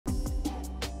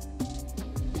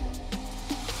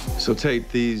So, Tate,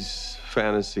 these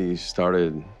fantasies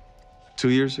started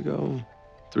 2 years ago?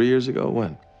 3 years ago?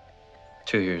 When?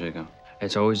 2 years ago.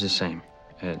 It's always the same.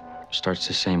 It starts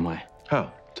the same way.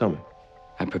 How? Tell me.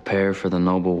 I prepare for the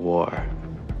noble war.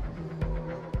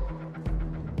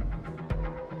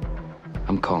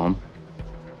 I'm calm.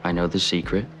 I know the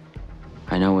secret.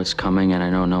 I know what's coming, and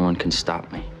I know no one can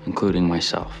stop me, including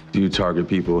myself. Do you target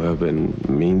people who have been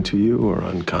mean to you or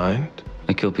unkind?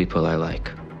 I kill people I like.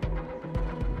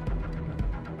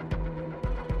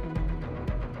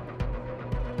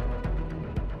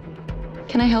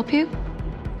 Can I help you?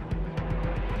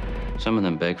 Some of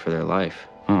them beg for their life.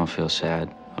 I don't feel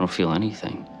sad. I don't feel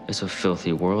anything. It's a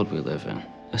filthy world we live in.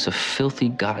 It's a filthy,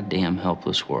 goddamn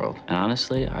helpless world. And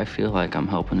honestly, I feel like I'm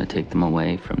helping to take them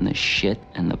away from the shit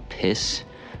and the piss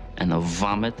and the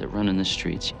vomit that run in the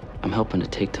streets. I'm helping to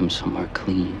take them somewhere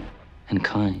clean and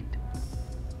kind.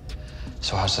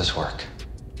 So how's this work?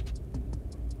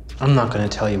 I'm not going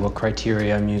to tell you what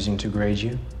criteria I'm using to grade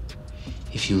you.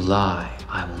 If you lie,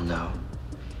 I will know.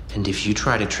 And if you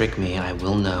try to trick me, I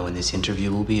will know, and this interview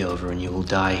will be over, and you will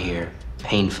die here,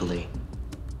 painfully.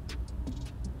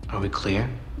 Are we clear?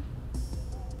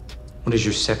 What is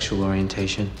your sexual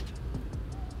orientation?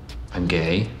 I'm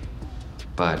gay,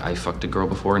 but I fucked a girl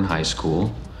before in high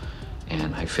school,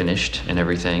 and I finished and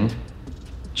everything.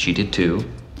 She did too.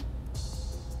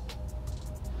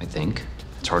 I think.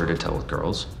 It's harder to tell with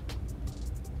girls.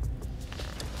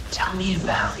 Tell me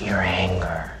about your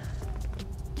anger.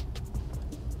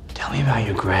 Tell me about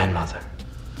your grandmother.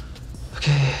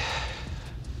 Okay.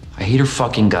 I hate her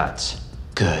fucking guts.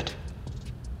 Good.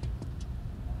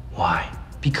 Why?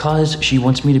 Because she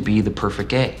wants me to be the perfect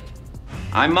gay.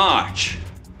 I'm March.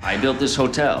 I built this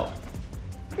hotel.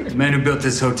 The man who built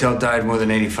this hotel died more than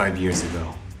 85 years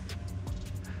ago.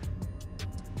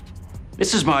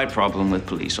 This is my problem with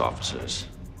police officers.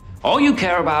 All you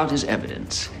care about is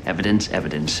evidence. Evidence,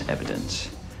 evidence, evidence.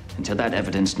 Until that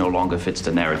evidence no longer fits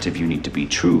the narrative you need to be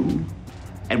true.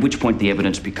 At which point the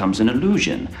evidence becomes an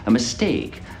illusion, a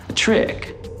mistake, a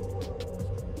trick.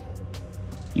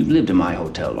 You've lived in my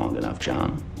hotel long enough,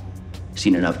 John.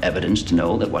 Seen enough evidence to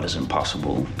know that what is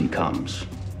impossible becomes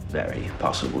very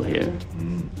possible here.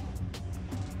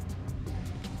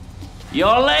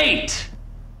 You're late!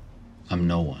 I'm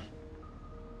no one.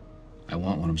 I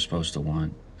want what I'm supposed to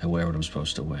want, I wear what I'm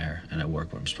supposed to wear, and I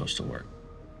work what I'm supposed to work.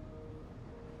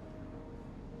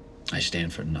 I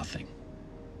stand for nothing.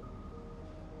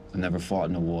 I've never fought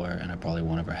in a war, and I probably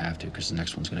won't ever have to, because the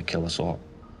next one's gonna kill us all.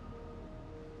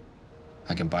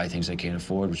 I can buy things I can't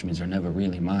afford, which means they're never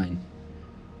really mine.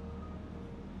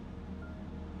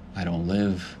 I don't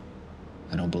live.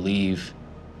 I don't believe.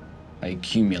 I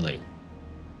accumulate.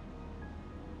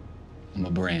 I'm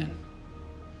a brand.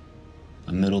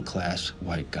 A middle-class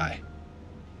white guy.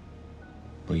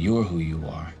 But you're who you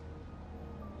are.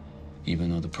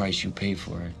 Even though the price you pay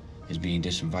for it is being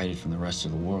disinvited from the rest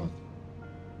of the world.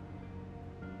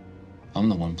 I'm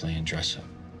the one playing dress-up.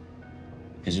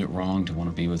 Is it wrong to want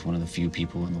to be with one of the few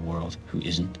people in the world who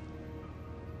isn't?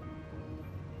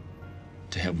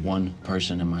 To have one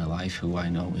person in my life who I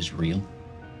know is real?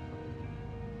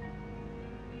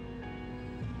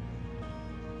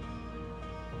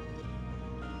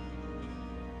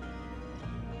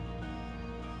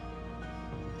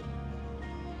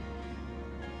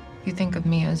 You think of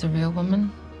me as a real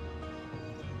woman?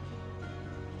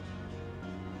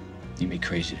 You'd be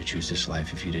crazy to choose this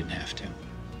life if you didn't have to.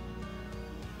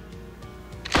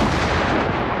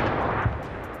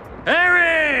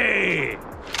 Harry!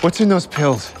 What's in those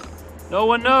pills? No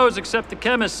one knows except the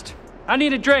chemist. I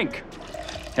need a drink.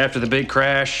 After the big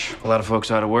crash, a lot of folks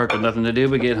out of work with nothing to do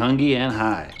but get hungry and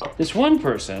high. This one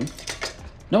person,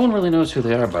 no one really knows who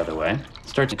they are, by the way,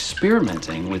 starts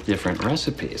experimenting with different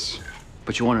recipes.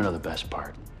 But you want to know the best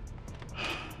part?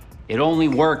 It only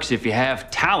works if you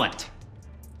have talent.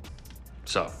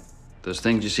 So, those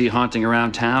things you see haunting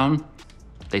around town,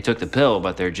 they took the pill,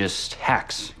 but they're just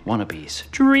hacks, wannabes,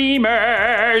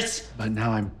 dreamers. But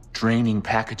now I'm draining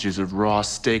packages of raw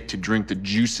steak to drink the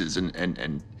juices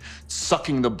and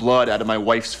sucking the blood out of my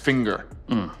wife's finger.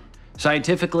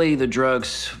 Scientifically, the drug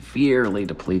severely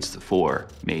depletes the 4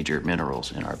 major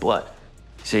minerals in our blood.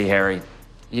 See, Harry,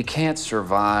 you can't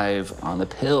survive on the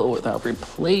pill without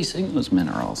replacing those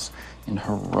minerals in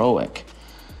heroic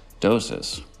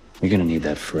doses. You're gonna need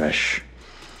that fresh,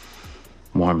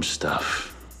 warm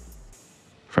stuff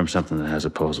from something that has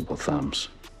opposable thumbs.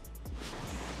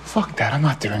 Fuck that, I'm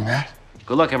not doing that.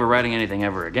 Good luck ever writing anything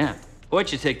ever again.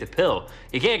 Once you take the pill,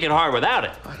 you can't get hard without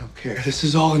it. I don't care, this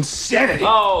is all insanity.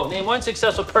 Oh, name one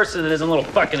successful person that isn't a little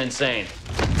fucking insane.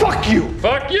 Fuck you!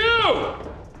 Fuck you!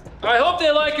 I hope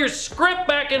they like your script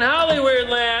back in Hollywood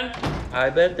land. I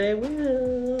bet they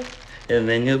will. And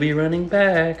then you'll be running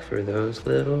back for those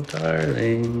little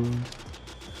darlings.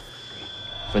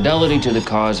 Fidelity to the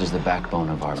cause is the backbone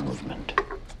of our movement.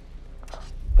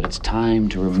 But it's time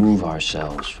to remove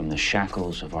ourselves from the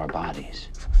shackles of our bodies.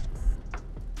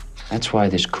 That's why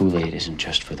this Kool-Aid isn't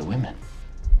just for the women.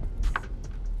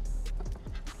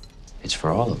 It's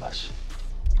for all of us.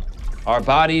 Our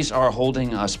bodies are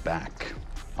holding us back.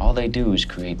 All they do is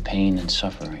create pain and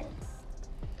suffering.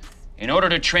 In order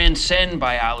to transcend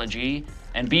biology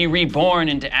and be reborn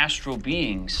into astral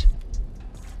beings,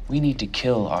 we need to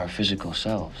kill our physical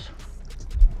selves.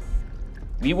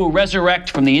 We will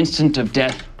resurrect from the instant of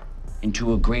death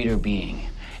into a greater being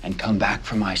and come back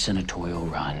from my senatorial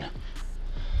run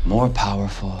more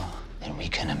powerful than we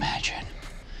can imagine.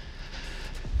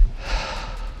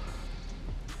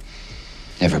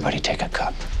 Everybody take a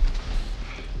cup.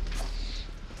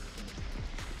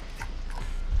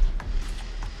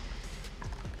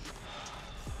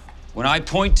 When I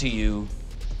point to you,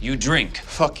 you drink.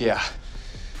 Fuck yeah.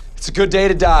 It's a good day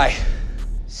to die.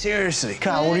 Seriously,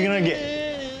 Kyle, what are you gonna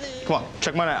get? Come on,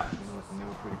 check mine out.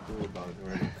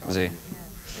 See? It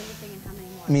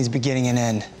means beginning and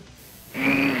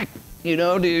end. You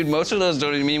know, dude, most of those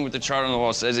don't even mean what the chart on the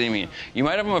wall says they mean. You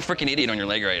might have a freaking idiot on your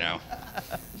leg right now.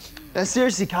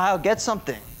 Seriously, Kyle, get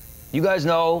something. You guys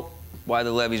know why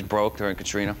the levees broke during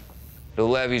Katrina? The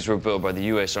levees were built by the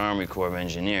U.S. Army Corps of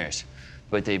Engineers,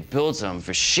 but they built them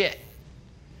for shit.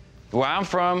 Where I'm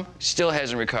from still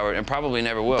hasn't recovered and probably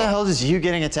never will. What the hell does you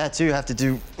getting a tattoo have to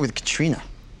do with Katrina?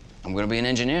 I'm gonna be an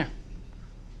engineer.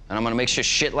 And I'm gonna make sure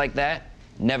shit like that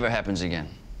never happens again.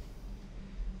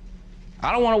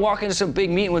 I don't want to walk into some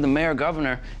big meeting with the mayor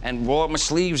governor and roll up my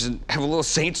sleeves and have a little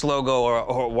Saints logo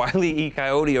or Wile E.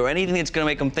 Coyote or anything that's going to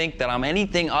make him think that I'm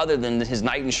anything other than his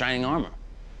knight in shining armor.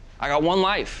 I got one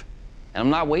life, and I'm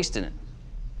not wasting it.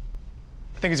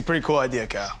 I think it's a pretty cool idea,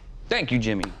 Kyle. Thank you,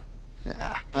 Jimmy.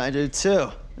 Yeah, I do too.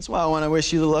 That's why I want to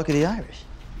wish you the luck of the Irish.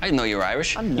 I didn't know you were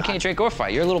Irish. I'm You not. can't drink or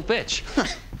fight. You're a little bitch.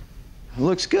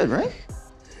 Looks good, right?